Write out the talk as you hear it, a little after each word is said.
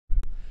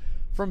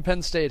From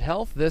Penn State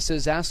Health, this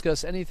is Ask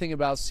Us Anything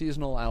About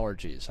Seasonal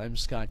Allergies. I'm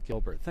Scott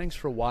Gilbert. Thanks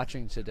for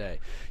watching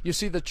today. You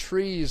see the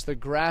trees, the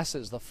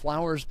grasses, the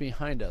flowers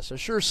behind us, a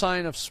sure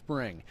sign of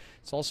spring.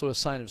 It's also a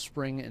sign of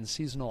spring and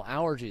seasonal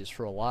allergies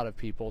for a lot of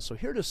people. So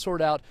here to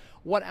sort out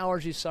what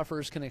allergy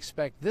sufferers can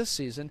expect this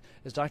season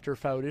is Dr.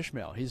 Faoud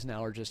Ishmael. He's an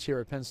allergist here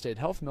at Penn State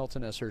Health,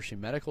 Milton S. Hershey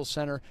Medical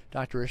Center.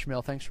 Dr.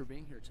 Ishmael, thanks for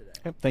being here today.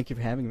 Yep, thank you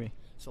for having me.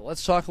 So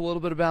let's talk a little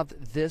bit about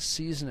this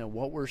season and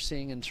what we're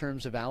seeing in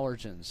terms of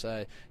allergens.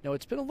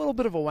 It's been a little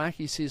bit of a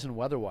wacky season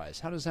weather-wise.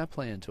 How does that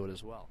play into it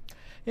as well?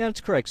 Yeah,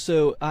 that's correct.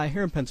 So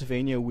here in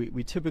Pennsylvania,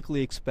 we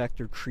typically expect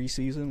our tree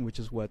season, which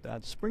is what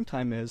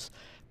springtime is,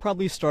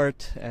 probably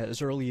start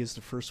as early as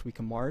the first week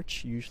of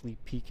March, usually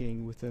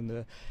peaking within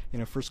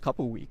the first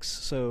couple of weeks.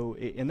 So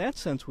in that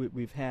sense,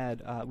 we've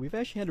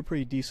actually had a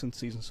pretty decent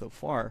season so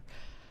far.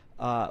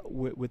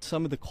 With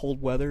some of the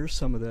cold weather,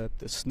 some of the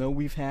snow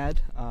we've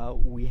had,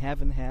 we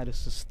haven't had a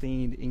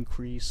sustained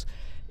increase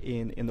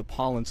in the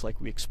pollens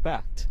like we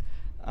expect.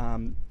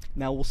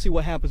 Now we'll see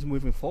what happens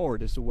moving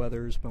forward as the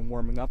weather's been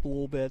warming up a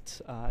little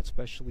bit,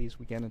 especially as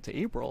we get into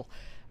April.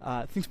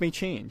 Things may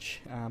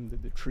change.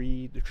 The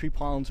tree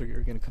pollens are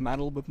going to come out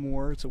a little bit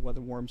more as the weather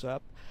warms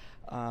up,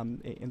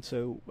 and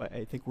so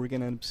I think we're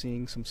going to end up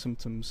seeing some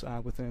symptoms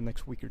within the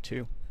next week or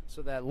two.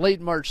 So that late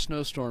March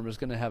snowstorm is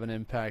going to have an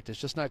impact. It's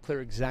just not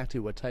clear exactly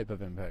what type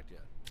of impact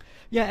yet.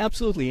 Yeah,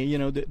 absolutely.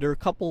 There are a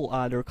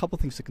couple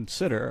things to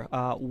consider.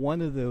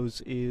 One of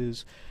those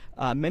is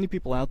many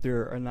people out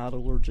there are not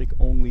allergic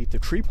only to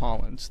tree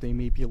pollens. They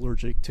may be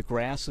allergic to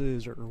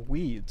grasses or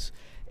weeds.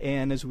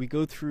 And as we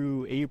go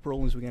through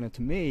April, as we get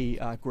into May,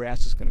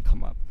 grass is going to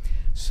come up.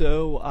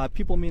 So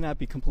people may not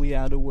be completely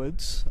out of the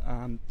woods.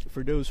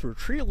 For those who are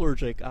tree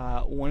allergic,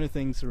 one of the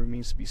things that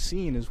remains to be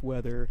seen is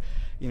whether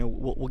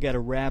we'll get a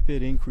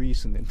rapid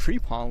increase in tree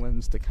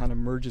pollens that kind of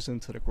merges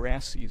into the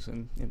grass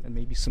season, and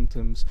maybe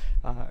symptoms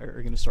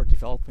are going to start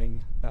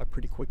developing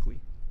pretty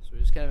quickly. So we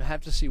just kind of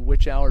have to see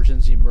which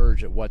allergens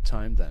emerge at what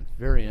time then.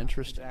 Very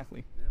interesting.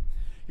 Exactly.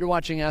 You're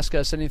watching Ask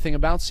Us Anything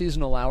About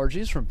Seasonal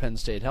Allergies from Penn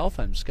State Health.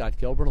 I'm Scott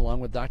Gilbert along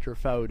with Dr.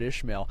 Faoud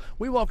Ishmael.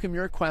 We welcome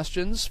your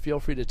questions. Feel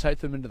free to type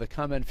them into the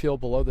comment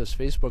field below this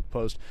Facebook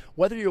post.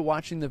 Whether you're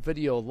watching the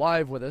video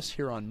live with us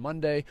here on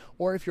Monday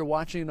or if you're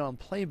watching it on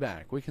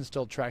playback, we can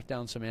still track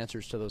down some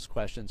answers to those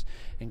questions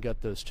and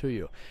get those to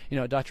you.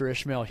 Dr.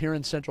 Ishmael, here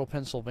in central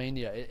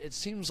Pennsylvania, it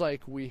seems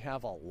like we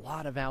have a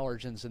lot of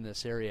allergens in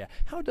this area.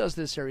 How does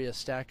this area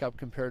stack up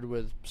compared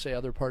with, say,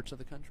 other parts of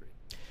the country?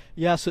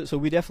 Yeah, so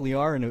we definitely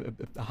are in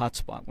a hot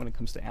spot when it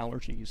comes to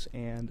allergies.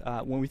 And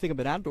when we think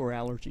about outdoor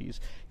allergies,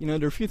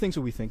 there are a few things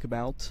that we think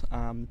about.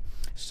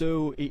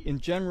 So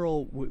in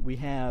general, we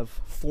have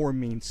four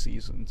main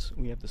seasons.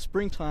 We have the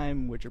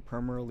springtime, which are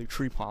primarily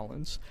tree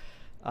pollens.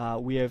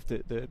 We have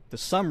the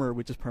summer,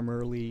 which is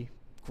primarily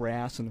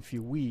grass and a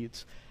few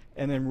weeds.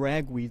 And then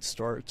ragweed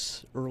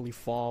starts early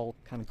fall,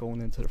 kind of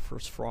going into the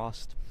first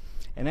frost.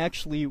 And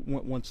actually,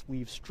 once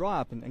leaves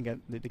drop and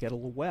they get a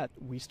little wet,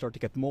 we start to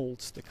get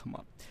molds that come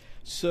up.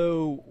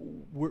 So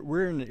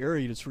we're in an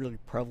area that's really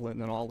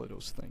prevalent in all of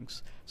those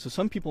things. So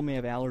some people may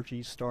have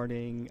allergies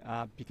starting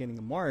beginning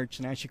of March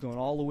and actually going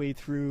all the way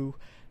through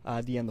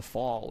the end of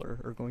fall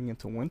or going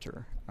into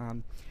winter.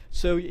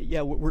 So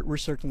yeah, we're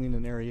certainly in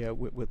an area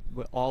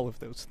with all of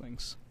those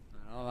things.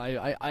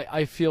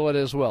 I feel it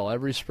as well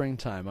every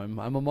springtime.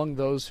 I'm among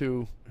those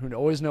who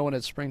always know when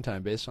it's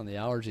springtime based on the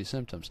allergy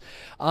symptoms.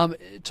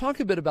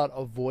 Talk a bit about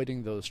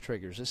avoiding those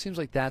triggers. It seems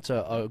like that's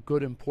a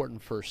good,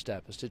 important first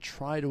step, is to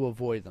try to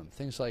avoid them.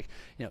 Things like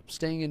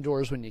staying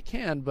indoors when you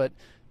can, but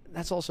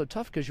that's also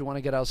tough because you want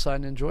to get outside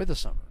and enjoy the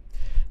summer.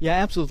 Yeah,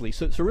 absolutely.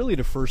 So really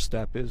the first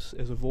step is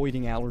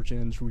avoiding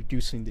allergens,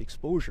 reducing the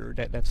exposure.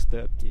 That's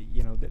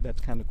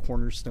kind of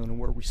cornerstone of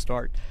where we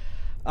start.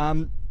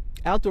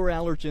 Outdoor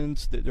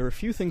allergens, there are a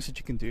few things that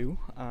you can do.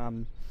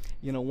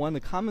 One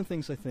of the common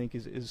things I think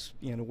is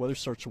weather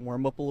starts to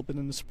warm up a little bit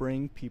in the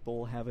spring.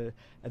 People have a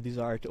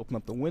desire to open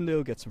up the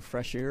window, get some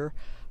fresh air.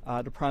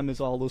 The problem is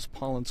all those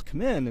pollens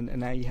come in, and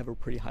now you have a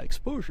pretty high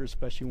exposure,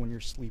 especially when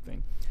you're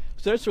sleeping.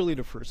 So that's really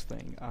the first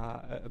thing.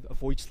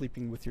 Avoid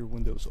sleeping with your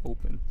windows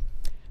open.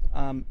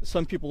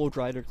 Some people will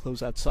dry their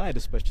clothes outside,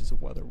 especially as the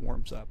weather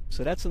warms up.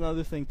 So that's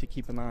another thing to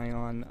keep an eye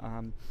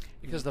on.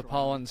 Because the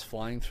pollen's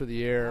flying through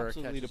the air.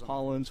 Absolutely, the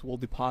pollens will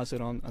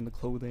deposit on the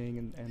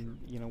clothing,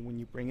 and when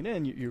you bring it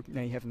in,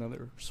 now you have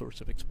another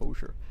source of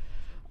exposure.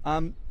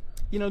 There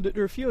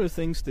are a few other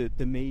things that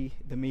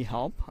may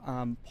help.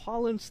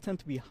 Pollens tend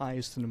to be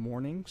highest in the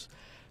mornings.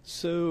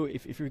 So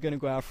if you're going to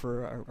go out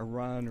for a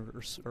run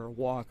or a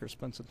walk or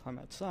spend some time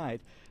outside,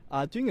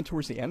 doing it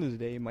towards the end of the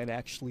day might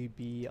actually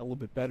be a little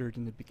bit better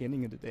than the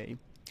beginning of the day.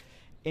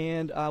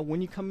 And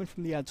when you come in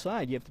from the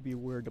outside, you have to be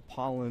aware the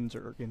pollens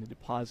are going to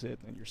deposit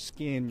on your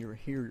skin, your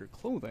hair, your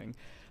clothing.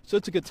 So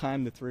it's a good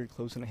time to throw your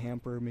clothes in a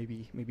hamper,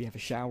 maybe have a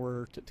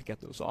shower to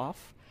get those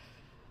off.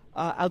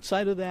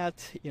 Outside of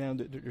that,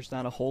 there's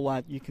not a whole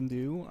lot you can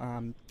do.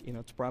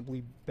 It's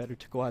probably better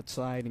to go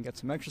outside and get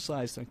some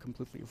exercise than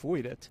completely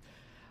avoid it.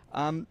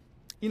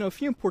 A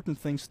few important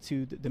things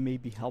too that may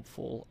be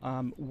helpful.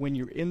 When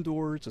you're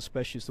indoors,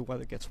 especially as the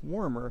weather gets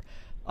warmer,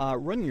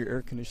 running your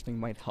air conditioning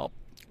might help.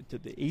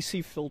 The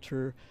AC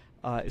filter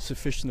is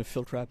sufficient to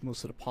filter out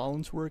most of the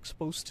pollens we're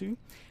exposed to.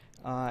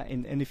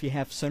 And if you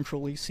have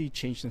central AC,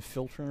 changing the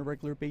filter on a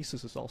regular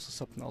basis is also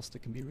something else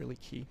that can be really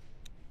key.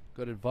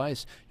 Good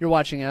advice. You're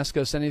watching Ask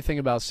Us Anything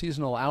About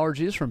Seasonal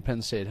Allergies from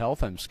Penn State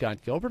Health. I'm Scott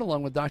Gilbert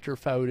along with Dr.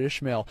 Faoud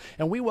Ishmael,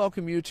 and we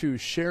welcome you to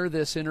share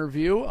this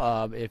interview.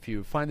 If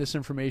you find this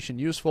information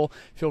useful,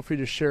 feel free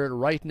to share it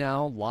right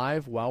now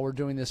live while we're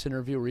doing this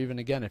interview, or even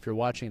again if you're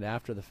watching it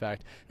after the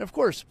fact. And of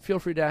course, feel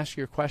free to ask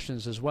your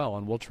questions as well,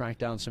 and we'll track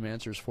down some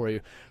answers for you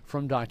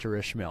from Dr.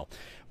 Ishmael.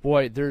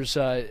 Boy, there's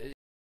a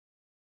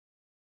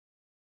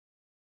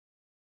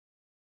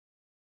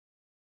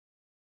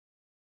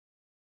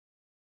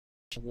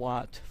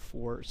lot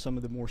for some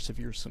of the more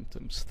severe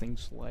symptoms,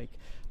 things like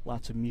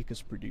lots of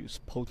mucus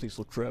produced,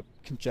 post-nasal drip,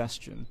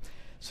 congestion.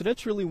 So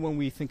that's really when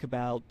we think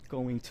about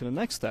going to the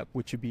next step,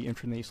 which would be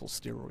intranasal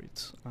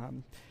steroids.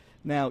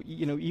 Now,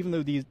 even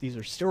though these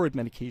are steroid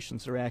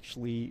medications, they're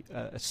actually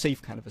a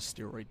safe kind of a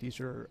steroid. These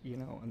are,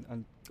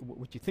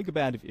 what you think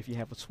about if you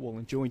have a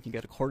swollen joint, you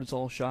get a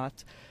cortisol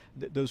shot,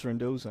 those are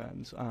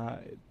endosans.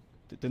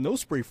 The nose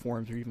spray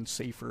forms are even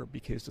safer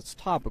because it's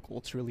topical.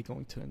 It's really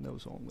going to the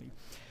nose only.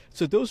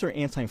 So those are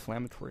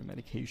anti-inflammatory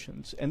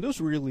medications, and those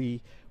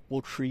really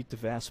will treat the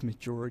vast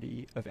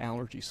majority of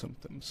allergy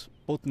symptoms,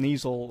 both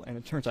nasal and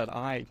it turns out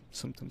eye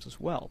symptoms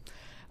as well.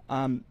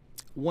 One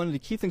of the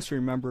key things to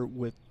remember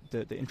with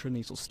the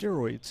intranasal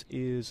steroids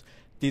is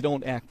they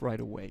don't act right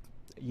away.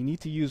 You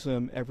need to use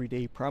them every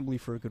day, probably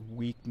for a good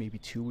week, maybe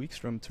 2 weeks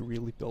for them to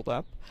really build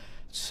up.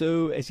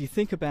 So as you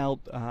think about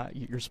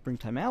your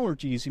springtime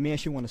allergies, you may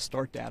actually want to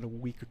start that a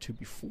week or two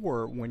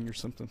before when your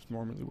symptoms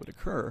normally would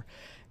occur.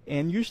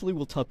 And usually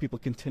we'll tell people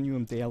continue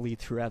them daily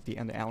throughout the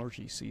end of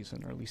allergy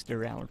season, or at least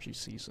their allergy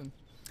season.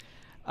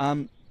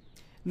 Now,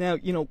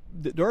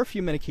 there are a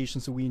few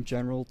medications that we in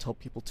general tell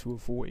people to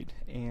avoid,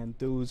 and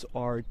those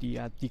are the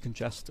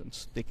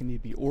decongestants. They can either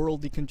be oral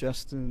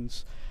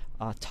decongestants,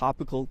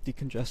 topical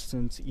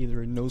decongestants,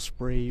 either in nose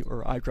spray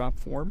or eye drop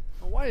form.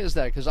 Well, why is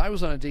that? Because I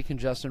was on a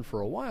decongestant for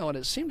a while, and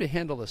it seemed to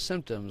handle the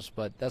symptoms,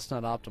 but that's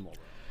not optimal.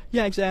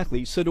 Yeah,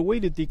 exactly. So the way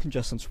the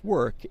decongestants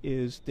work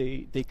is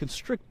they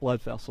constrict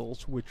blood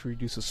vessels, which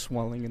reduces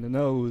swelling in the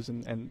nose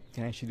and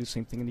can actually do the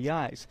same thing in the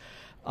eyes.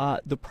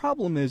 The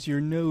problem is your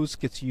nose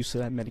gets used to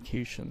that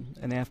medication,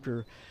 and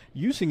after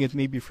using it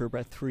maybe for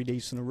about 3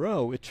 days in a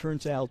row, it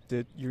turns out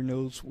that your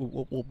nose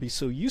will be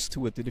so used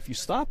to it that if you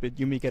stop it,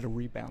 you may get a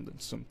rebound in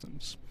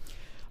symptoms.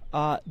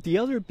 The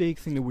other big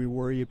thing that we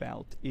worry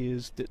about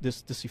is that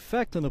this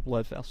effect on the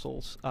blood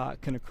vessels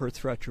can occur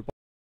throughout your body.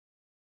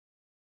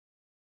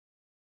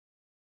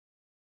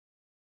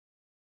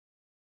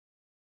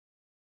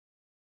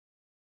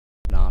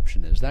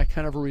 Option is that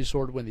kind of a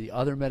resort when the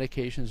other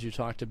medications you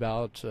talked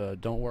about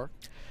don't work?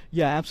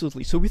 Yeah,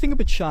 absolutely. So we think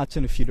about shots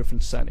in a few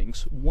different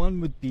settings. One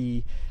would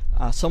be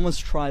someone's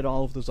tried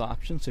all of those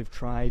options. They've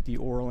tried the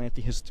oral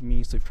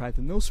antihistamines, they've tried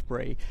the nose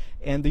spray,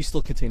 and they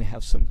still continue to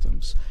have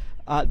symptoms.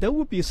 That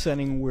would be a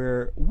setting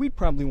where we'd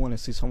probably want to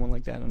see someone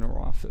like that in our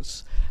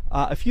office.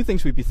 A few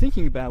things we'd be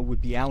thinking about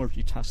would be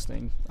allergy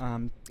testing.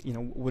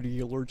 What are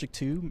you allergic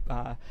to?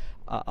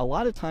 A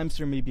lot of times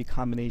there may be a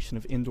combination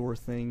of indoor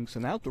things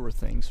and outdoor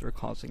things that are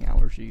causing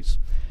allergies.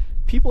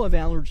 People have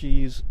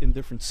allergies in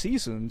different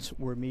seasons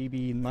where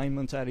maybe 9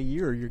 months out of a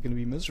year you're going to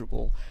be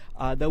miserable.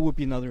 That would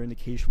be another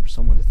indication for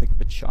someone to think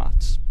about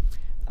shots.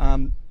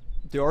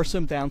 There are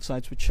some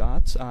downsides with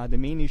shots. The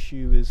main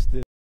issue is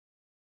that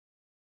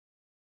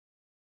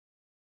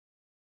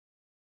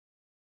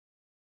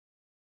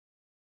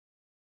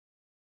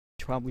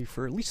probably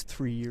for at least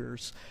 3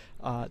 years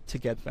to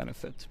get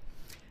benefit.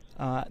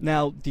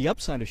 Now, the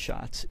upside of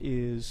shots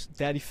is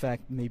that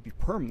effect may be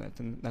permanent,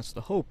 and that's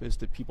the hope, is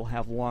that people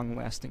have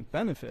long-lasting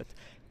benefit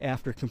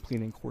after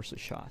completing a course of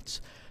shots.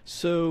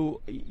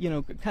 So,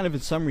 kind of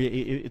in summary,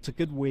 it's a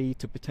good way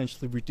to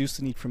potentially reduce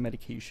the need for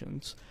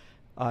medications,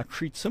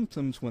 treat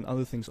symptoms when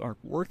other things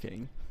aren't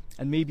working,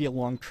 and maybe a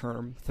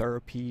long-term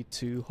therapy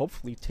to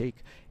hopefully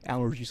take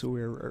allergies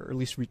away or at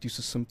least reduce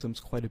the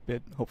symptoms quite a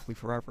bit, hopefully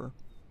forever.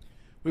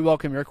 We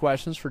welcome your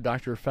questions for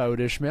Dr. Faoud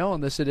Ishmael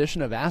on this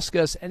edition of Ask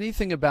Us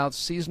Anything About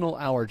Seasonal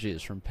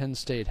Allergies from Penn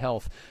State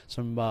Health.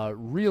 Some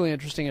really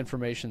interesting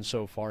information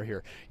so far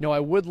here. I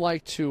would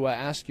like to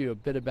ask you a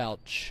bit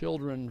about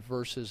children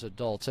versus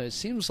adults. It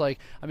seems like,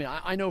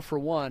 I know for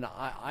one,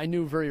 I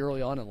knew very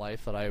early on in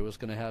life that I was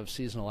going to have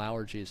seasonal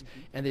allergies,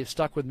 and they've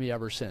stuck with me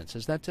ever since.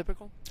 Is that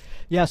typical?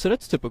 Yeah, so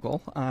that's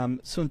typical.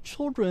 So in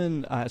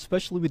children,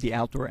 especially with the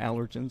outdoor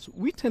allergens,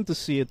 we tend to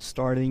see it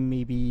starting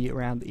maybe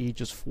around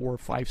ages 4,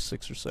 5,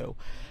 6 or so.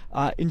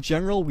 In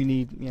general, we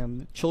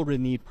need,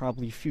 children need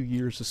probably a few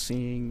years of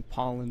seeing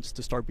pollens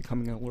to start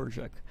becoming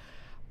allergic.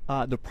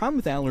 The problem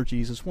with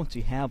allergies is once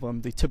you have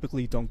them, they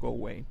typically don't go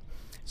away.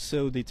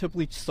 So they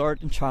typically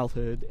start in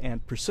childhood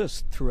and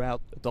persist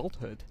throughout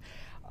adulthood.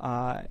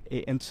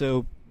 And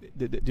so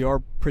they are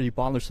pretty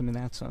bothersome in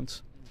that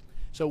sense.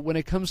 So when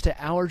it comes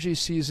to allergy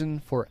season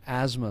for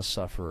asthma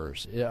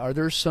sufferers, are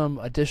there some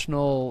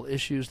additional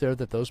issues there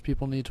that those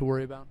people need to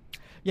worry about?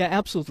 Yeah,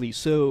 absolutely.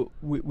 So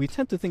we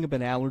tend to think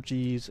about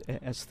allergies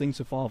as things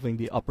involving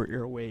the upper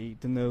airway,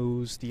 the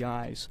nose, the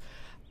eyes.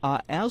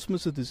 Asthma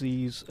is a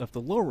disease of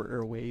the lower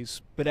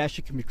airways, but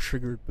actually can be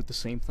triggered with the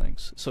same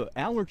things. So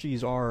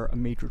allergies are a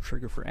major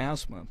trigger for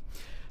asthma.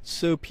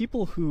 So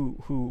people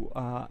who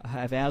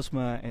have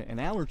asthma and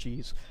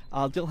allergies,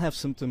 they'll have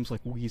symptoms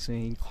like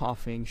wheezing,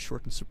 coughing,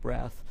 shortness of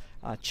breath,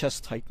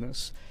 chest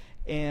tightness.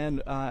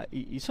 And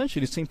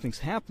essentially the same thing's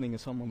happening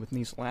as someone with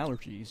nasal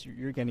allergies.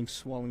 You're getting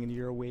swelling in the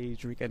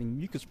airways, you're getting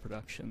mucus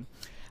production.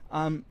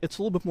 It's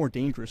a little bit more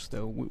dangerous,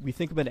 though. We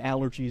think about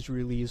allergies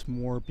really as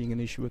more being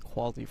an issue with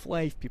quality of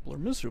life. People are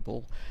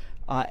miserable.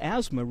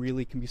 Asthma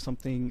really can be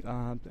something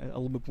a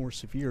little bit more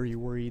severe. You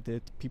worry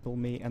that people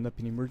may end up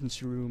in the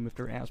emergency room if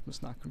their asthma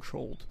is not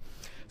controlled.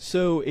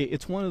 So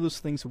it's one of those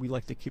things that we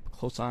like to keep a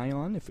close eye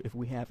on. If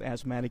we have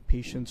asthmatic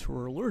patients who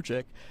are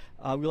allergic,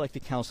 we like to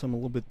counsel them a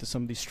little bit that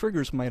some of these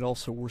triggers might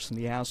also worsen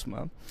the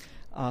asthma.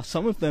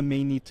 Some of them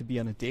may need to be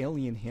on a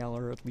daily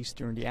inhaler, at least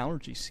during the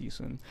allergy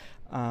season.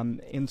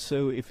 And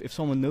so if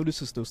someone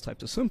notices those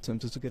types of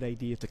symptoms, it's a good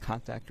idea to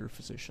contact their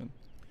physician.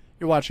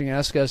 You're watching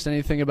Ask Us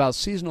Anything About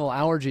Seasonal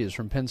Allergies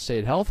from Penn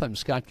State Health. I'm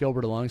Scott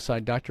Gilbert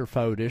alongside Dr.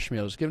 Faoud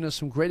Ishmael, who's given us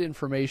some great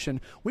information.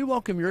 We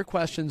welcome your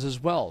questions as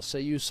well.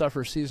 Say you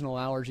suffer seasonal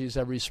allergies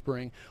every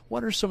spring.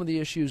 What are some of the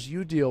issues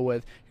you deal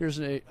with? Here's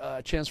a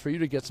chance for you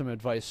to get some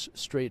advice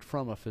straight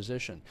from a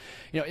physician.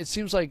 You know, it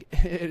seems like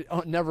it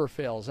never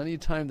fails.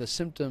 Anytime the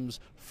symptoms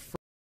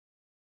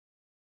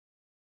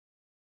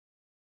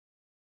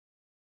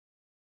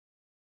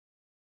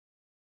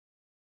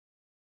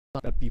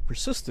be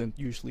persistent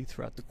usually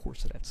throughout the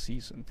course of that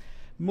season.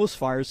 Most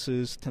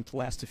viruses tend to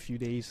last a few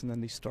days and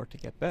then they start to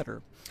get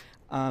better.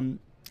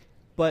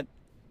 But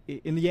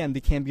in the end, they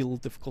can be a little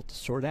difficult to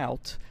sort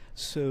out.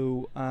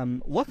 So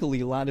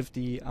luckily, a lot of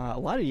the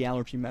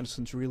allergy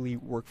medicines really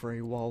work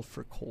very well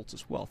for colds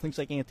as well. Things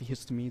like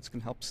antihistamines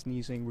can help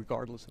sneezing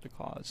regardless of the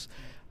cause.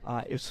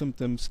 If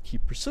symptoms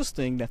keep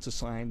persisting, that's a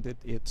sign that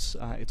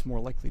it's more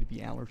likely to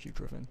be allergy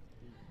driven.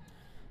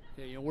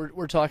 You know,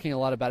 we're talking a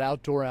lot about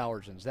outdoor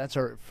allergens. That's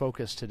our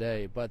focus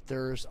today, but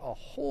there's a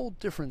whole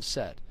different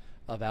set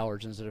of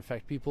allergens that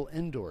affect people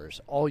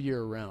indoors all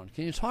year round.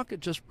 Can you talk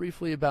just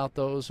briefly about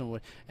those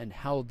and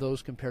how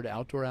those compare to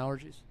outdoor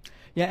allergies?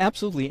 Yeah,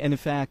 absolutely. And in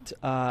fact,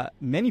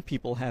 many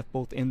people have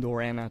both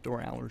indoor and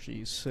outdoor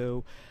allergies.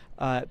 So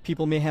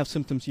people may have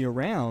symptoms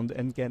year-round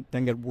and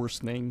then get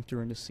worsening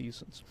during the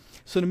seasons.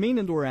 So the main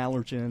indoor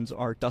allergens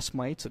are dust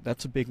mites.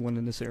 That's a big one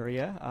in this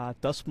area.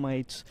 Dust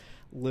mites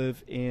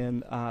live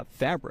in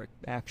fabric,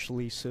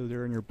 actually, so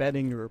they're in your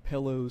bedding, your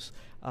pillows,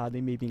 they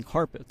may be in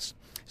carpets.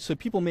 So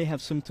people may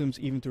have symptoms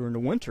even during the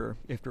winter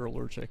if they're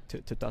allergic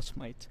to dust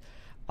mites.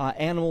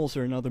 Animals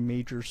are another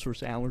major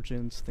source of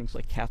allergens, things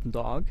like cat and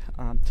dog.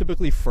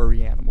 Typically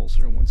furry animals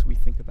are the ones we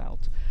think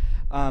about.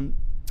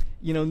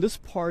 You know, in this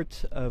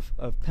part of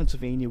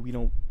Pennsylvania, we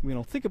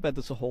don't think about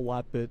this a whole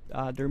lot, but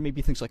there may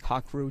be things like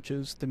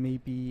cockroaches that may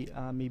be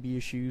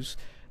issues.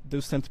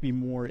 Those tend to be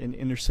more in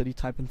inner city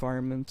type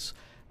environments.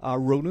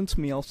 Rodents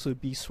may also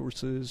be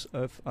sources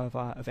of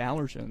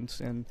allergens,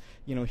 and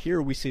you know,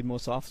 here we see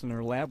most often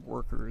are lab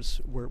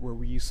workers, where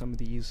we use some of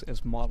these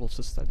as models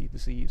to study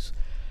disease.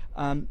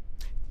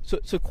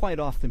 So quite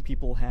often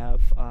people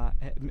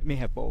may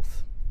have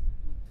both.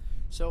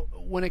 So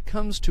when it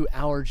comes to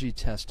allergy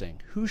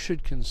testing, who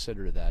should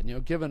consider that? You know,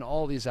 given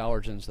all these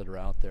allergens that are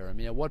out there, I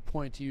mean, at what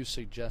point do you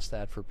suggest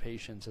that for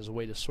patients as a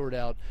way to sort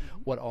out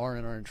what are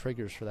and aren't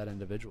triggers for that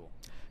individual?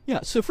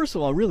 Yeah, so first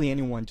of all, really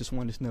anyone just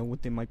wanted to know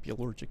what they might be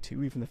allergic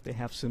to, even if they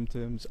have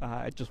symptoms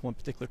at just one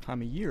particular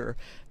time of year.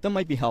 That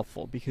might be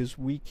helpful because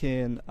we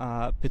can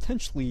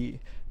potentially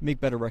make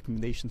better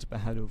recommendations about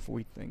how to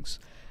avoid things.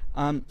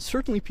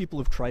 Certainly people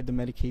have tried the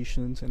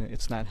medications and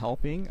it's not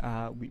helping.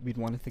 We'd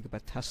want to think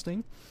about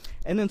testing.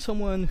 And then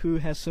someone who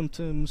has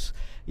symptoms,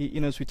 you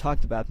know, as we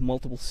talked about,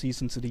 multiple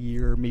seasons of the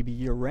year, maybe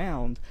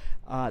year-round,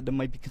 that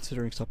might be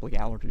considering stuff like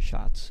allergy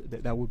shots.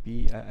 That would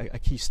be a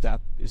key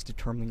step, is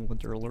determining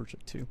what they're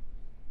allergic to.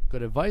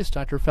 Good advice.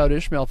 Dr. Faoud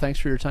Ishmael, thanks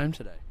for your time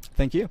today.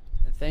 Thank you.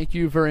 And thank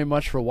you very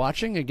much for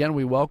watching. Again,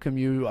 we welcome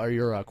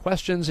your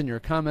questions and your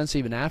comments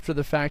even after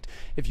the fact.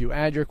 If you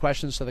add your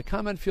questions to the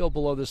comment field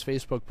below this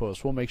Facebook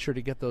post, we'll make sure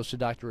to get those to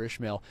Dr.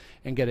 Ishmael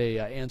and get a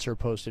answer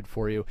posted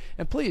for you.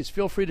 And please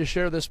feel free to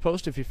share this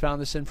post if you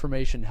found this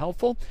information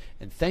helpful.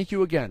 And thank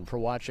you again for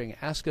watching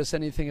Ask Us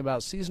Anything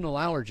About Seasonal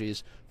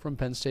Allergies from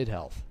Penn State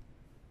Health.